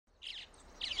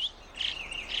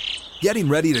Getting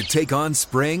ready to take on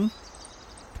spring?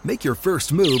 Make your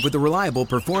first move with the reliable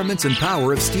performance and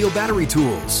power of Steel battery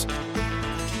tools.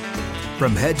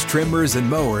 From hedge trimmers and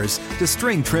mowers to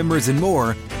string trimmers and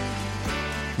more,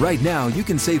 right now you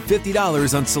can save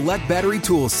 $50 on select battery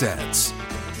tool sets.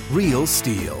 Real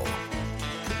Steel.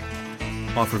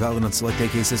 Offer valid on select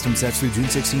AK system sets through June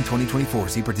 16, 2024.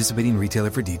 See participating retailer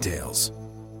for details.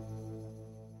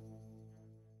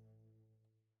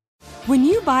 When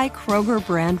you buy Kroger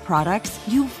brand products,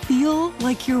 you feel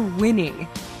like you're winning.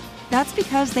 That's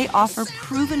because they offer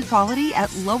proven quality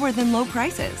at lower than low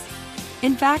prices.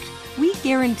 In fact, we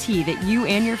guarantee that you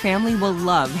and your family will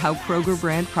love how Kroger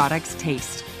brand products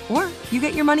taste, or you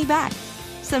get your money back.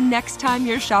 So next time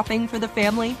you're shopping for the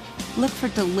family, look for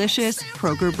delicious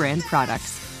Kroger brand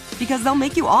products, because they'll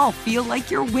make you all feel like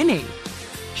you're winning.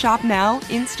 Shop now,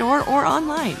 in-store, or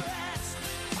online.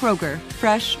 Kroger,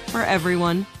 fresh for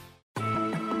everyone.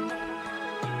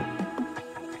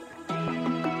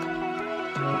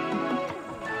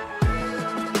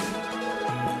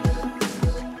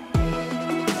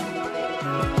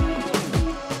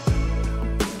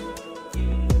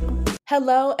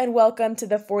 Hello and welcome to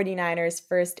the 49ers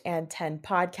First and 10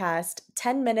 podcast,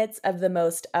 10 minutes of the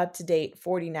most up-to-date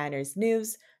 49ers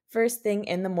news, first thing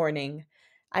in the morning.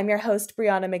 I'm your host,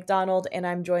 Brianna McDonald, and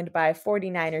I'm joined by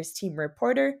 49ers team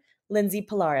reporter, Lindsay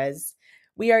Pilares.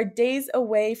 We are days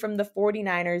away from the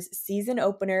 49ers season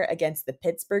opener against the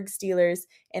Pittsburgh Steelers,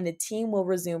 and the team will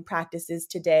resume practices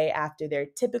today after their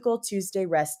typical Tuesday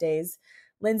rest days.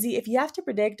 Lindsay, if you have to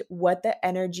predict what the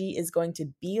energy is going to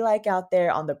be like out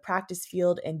there on the practice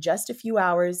field in just a few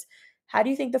hours, how do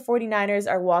you think the 49ers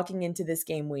are walking into this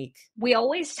game week? We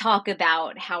always talk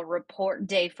about how report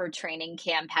day for training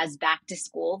camp has back to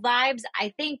school vibes.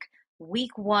 I think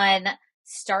week one,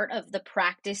 start of the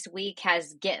practice week,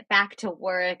 has get back to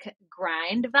work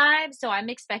grind vibes. So I'm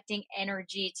expecting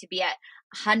energy to be at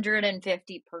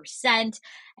 150%.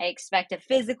 I expect a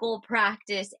physical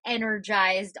practice,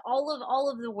 energized, all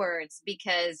of the words,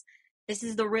 because this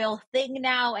is the real thing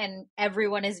now and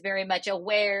everyone is very much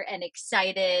aware and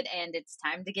excited, and it's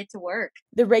time to get to work.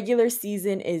 The regular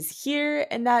season is here,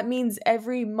 and that means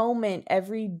every moment,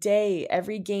 every day,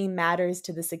 every game matters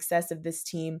to the success of this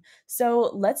team.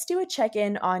 So let's do a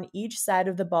check-in on each side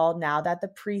of the ball now that the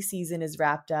preseason is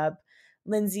wrapped up.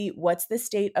 Lindsay, what's the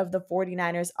state of the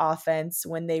 49ers offense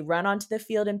when they run onto the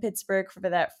field in Pittsburgh for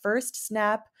that first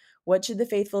snap? What should the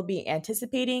faithful be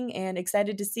anticipating and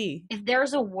excited to see? If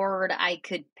there's a word I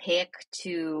could pick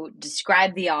to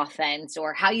describe the offense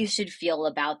or how you should feel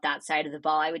about that side of the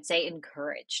ball, I would say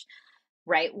encouraged,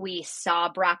 right? We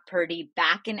saw Brock Purdy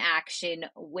back in action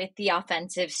with the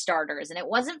offensive starters, and it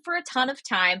wasn't for a ton of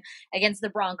time. Against the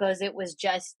Broncos, it was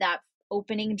just that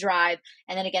opening drive,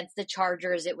 and then against the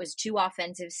Chargers, it was 2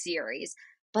 offensive series.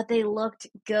 But they looked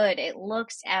good. It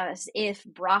looks as if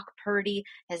Brock Purdy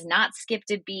has not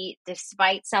skipped a beat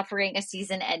despite suffering a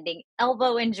season-ending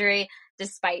elbow injury,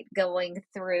 despite going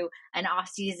through an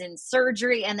off-season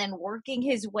surgery and then working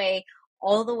his way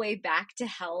all the way back to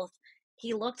health.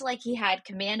 He looked like he had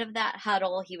command of that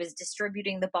huddle. He was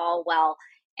distributing the ball well,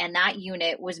 and that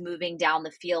unit was moving down the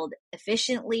field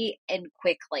efficiently and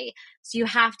quickly. So you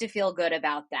have to feel good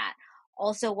about that.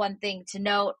 Also, one thing to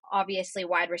note, obviously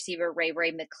wide receiver Ray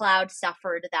McCloud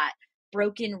suffered that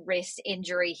broken wrist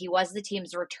injury. He was the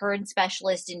team's return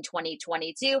specialist in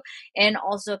 2022 and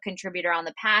also a contributor on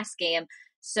the pass game.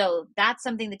 So that's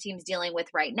something the team's dealing with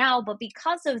right now. But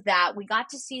because of that, we got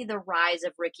to see the rise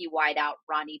of rookie wideout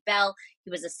Ronnie Bell.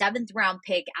 He was a 7th round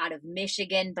pick out of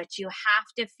Michigan, but you have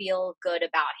to feel good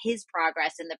about his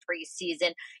progress in the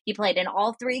preseason. He played in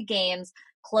all 3 games,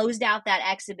 closed out that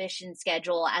exhibition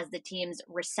schedule as the team's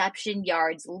reception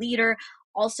yards leader.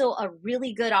 Also a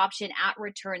really good option at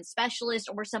return specialist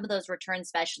or some of those return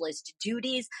specialist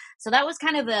duties. So that was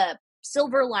kind of a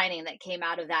silver lining that came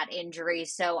out of that injury.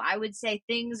 So I would say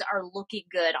things are looking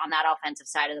good on that offensive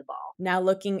side of the ball. Now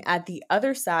looking at the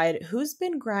other side, who's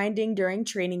been grinding during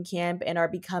training camp and are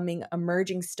becoming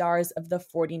emerging stars of the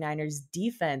 49ers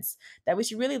defense that we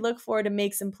should really look for to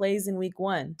make some plays in week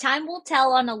one? Time will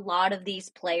tell on a lot of these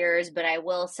players, but I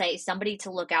will say somebody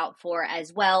to look out for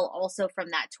as well, also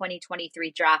from that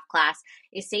 2023 draft class,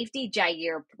 is safety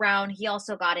Jair Brown. He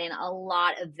also got in a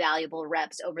lot of valuable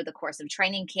reps over the course of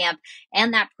training camp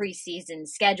and that preseason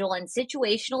schedule. And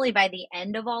situationally, by the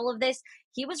end of all of this,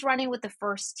 he was running with the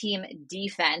first team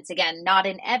defense. Again, not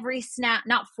in every snap,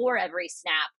 not for every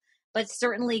snap, but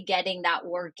certainly getting that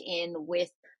work in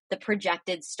with the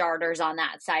projected starters on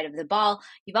that side of the ball.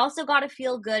 You've also got to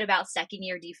feel good about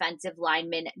second-year defensive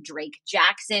lineman Drake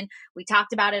Jackson. We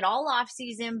talked about it all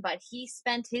offseason, but he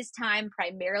spent his time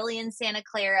primarily in Santa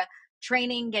Clara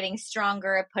training, getting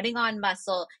stronger, putting on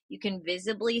muscle. You can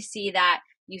visibly see that.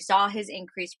 You saw his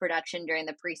increased production during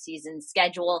the preseason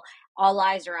schedule. All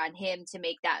eyes are on him to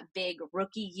make that big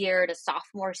rookie year to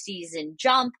sophomore season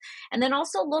jump. And then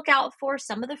also look out for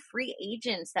some of the free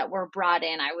agents that were brought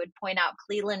in. I would point out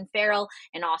Cleveland Farrell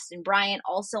and Austin Bryant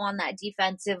also on that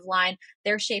defensive line.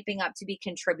 They're shaping up to be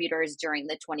contributors during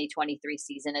the 2023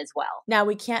 season as well. Now,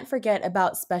 we can't forget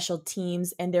about special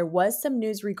teams, and there was some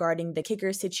news regarding the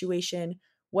kicker situation.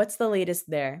 What's the latest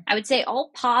there? I would say all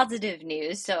positive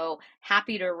news, so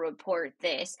happy to report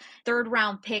this. Third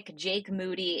round pick Jake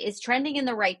Moody is trending in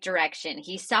the right direction.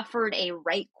 He suffered a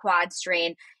right quad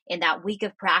strain in that week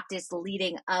of practice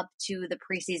leading up to the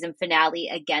preseason finale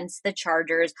against the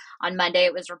Chargers. On Monday,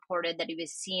 it was reported that he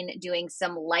was seen doing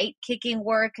some light kicking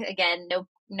work. Again,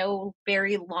 no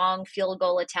very long field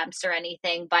goal attempts or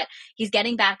anything, but he's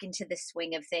getting back into the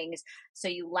swing of things. So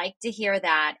you like to hear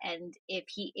that. And if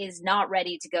he is not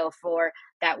ready to go for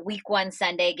that week 1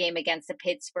 Sunday game against the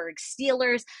Pittsburgh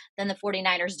Steelers, then the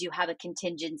 49ers do have a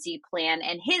contingency plan.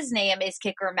 And his name is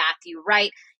kicker Matthew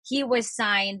Wright. He was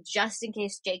signed just in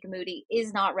case Jake Moody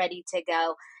is not ready to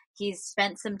go. He's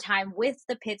spent some time with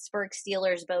the Pittsburgh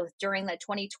Steelers, both during the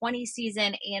 2020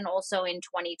 season and also in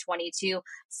 2022.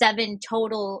 7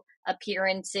 total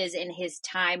appearances in his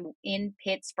time in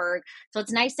Pittsburgh. So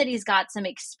it's nice that he's got some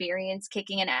experience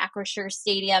kicking in Acrisure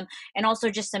Stadium and also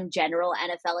just some general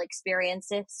NFL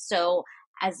experiences. So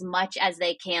as much as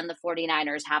they can, the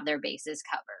 49ers have their bases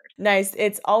covered. Nice.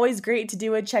 It's always great to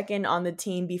do a check-in on the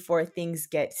team before things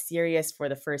get serious for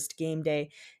the first game day.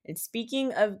 And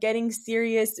speaking of getting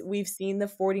serious, we've seen the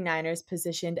 49ers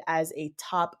positioned as a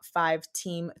top 5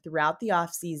 team throughout the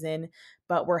offseason,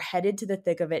 but we're headed to the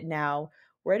thick of it now.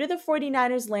 Where do the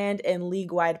 49ers land in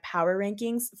league-wide power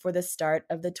rankings for the start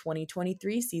of the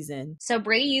 2023 season? So,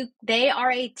 Bree, they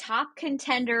are a top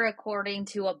contender according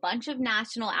to a bunch of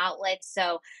national outlets.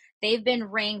 So they've been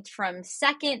ranked from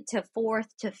 2nd to 4th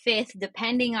to 5th,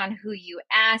 depending on who you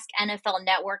ask. NFL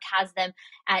Network has them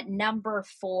at number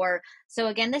 4. So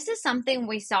again, this is something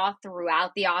we saw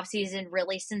throughout the offseason,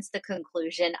 really since the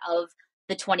conclusion of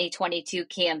the 2022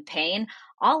 campaign.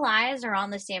 All eyes are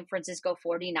on the San Francisco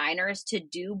 49ers to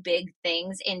do big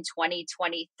things in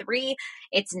 2023.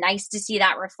 It's nice to see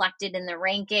that reflected in the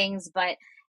rankings, but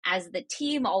as the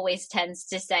team always tends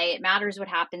to say, it matters what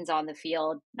happens on the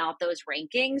field, not those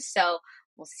rankings. So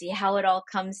we'll see how it all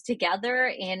comes together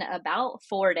in about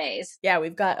 4 days. Yeah,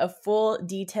 we've got a full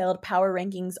detailed power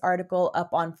rankings article up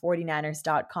on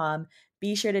 49ers.com.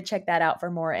 Be sure to check that out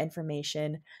for more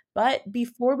information. But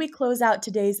before we close out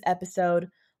today's episode,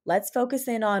 let's focus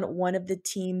in on one of the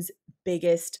team's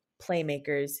biggest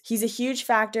playmakers. He's a huge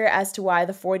factor as to why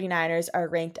the 49ers are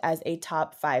ranked as a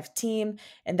top 5 team,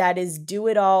 and that is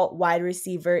do-it-all wide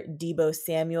receiver Deebo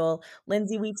Samuel.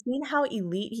 Lindsay, we've seen how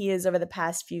elite he is over the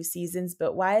past few seasons,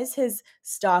 but why is his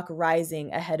stock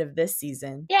rising ahead of this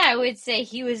season? Yeah, I would say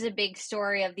he was a big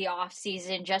story of the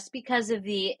offseason just because of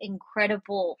the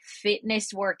incredible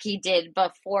fitness work he did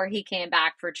before he came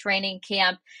back for training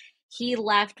camp. He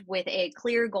left with a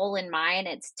clear goal in mind.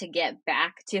 It's to get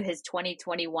back to his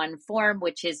 2021 form,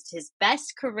 which is his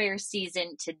best career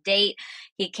season to date.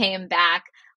 He came back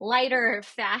lighter,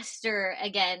 faster,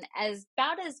 again,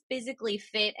 about as physically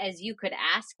fit as you could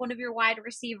ask one of your wide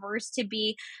receivers to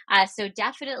be. So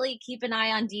definitely keep an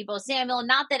eye on Deebo Samuel.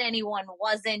 Not that anyone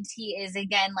wasn't. He is,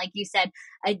 again, like you said,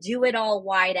 a do-it-all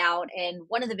wide out and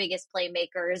one of the biggest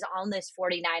playmakers on this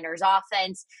 49ers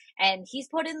offense. And he's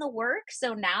put in the work.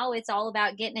 So now it's all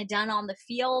about getting it done on the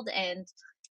field. And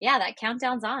yeah, that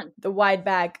countdown's on. The wide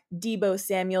back Deebo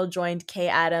Samuel joined Kay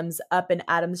Adams Up and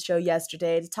Adams show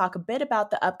yesterday to talk a bit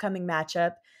about the upcoming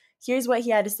matchup. Here's what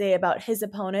he had to say about his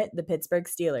opponent, the Pittsburgh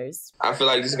Steelers. I feel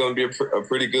like this is going to be a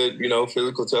pretty good,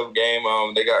 physical, tough game.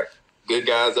 They got good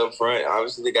guys up front.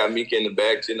 Obviously, they got Mika in the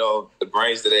back, the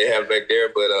brains that they have back there.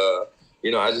 But,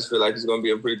 I just feel like it's going to be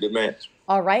a pretty good match.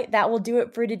 All right, that will do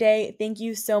it for today. Thank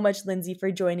you so much, Lindsay,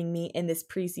 for joining me in this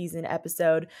preseason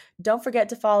episode. Don't forget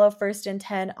to follow First and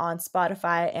 10 on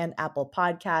Spotify and Apple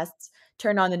Podcasts.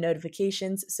 Turn on the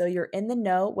notifications so you're in the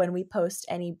know when we post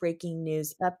any breaking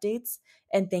news updates.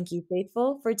 And thank you,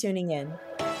 Faithful, for tuning in.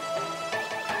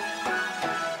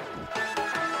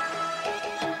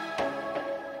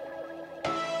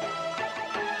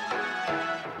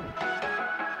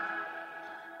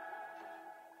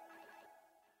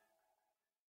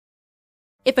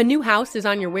 If a new house is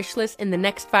on your wish list in the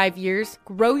next 5 years,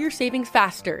 grow your savings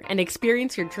faster and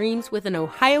experience your dreams with an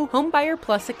Ohio Homebuyer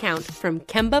Plus account from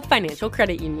Kemba Financial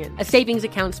Credit Union. A savings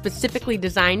account specifically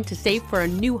designed to save for a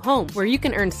new home where you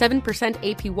can earn 7%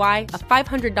 APY,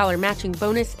 a $500 matching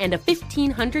bonus, and a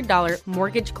 $1,500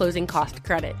 mortgage closing cost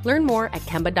credit. Learn more at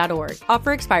Kemba.org.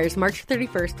 Offer expires March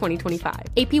 31st, 2025.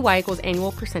 APY equals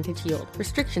annual percentage yield.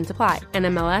 Restrictions apply.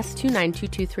 NMLS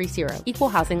 292230. Equal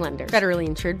housing lender. Federally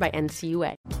insured by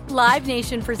NCUA. Live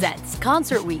Nation presents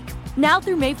Concert Week. Now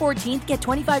through May 14th, get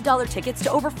 $25 tickets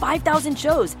to over 5,000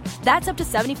 shows. That's up to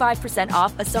 75%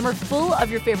 off a summer full of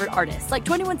your favorite artists like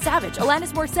 21 Savage,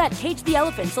 Alanis Morissette, Cage the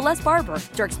Elephant, Celeste Barber,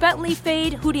 Dierks Bentley,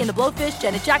 Fade, Hootie and the Blowfish,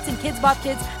 Janet Jackson, Kids Bop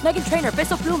Kids, Meghan Trainor,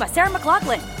 Bissell Pluma, Sarah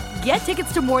McLachlan. Get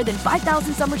tickets to more than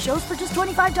 5,000 summer shows for just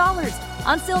 $25.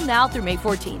 Until now through May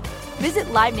 14th. Visit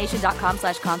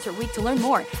livenation.com/Concert Week to learn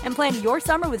more and plan your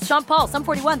summer with Sean Paul, Sum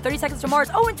 41, 30 Seconds to Mars,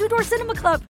 and Two Door Cinema Club.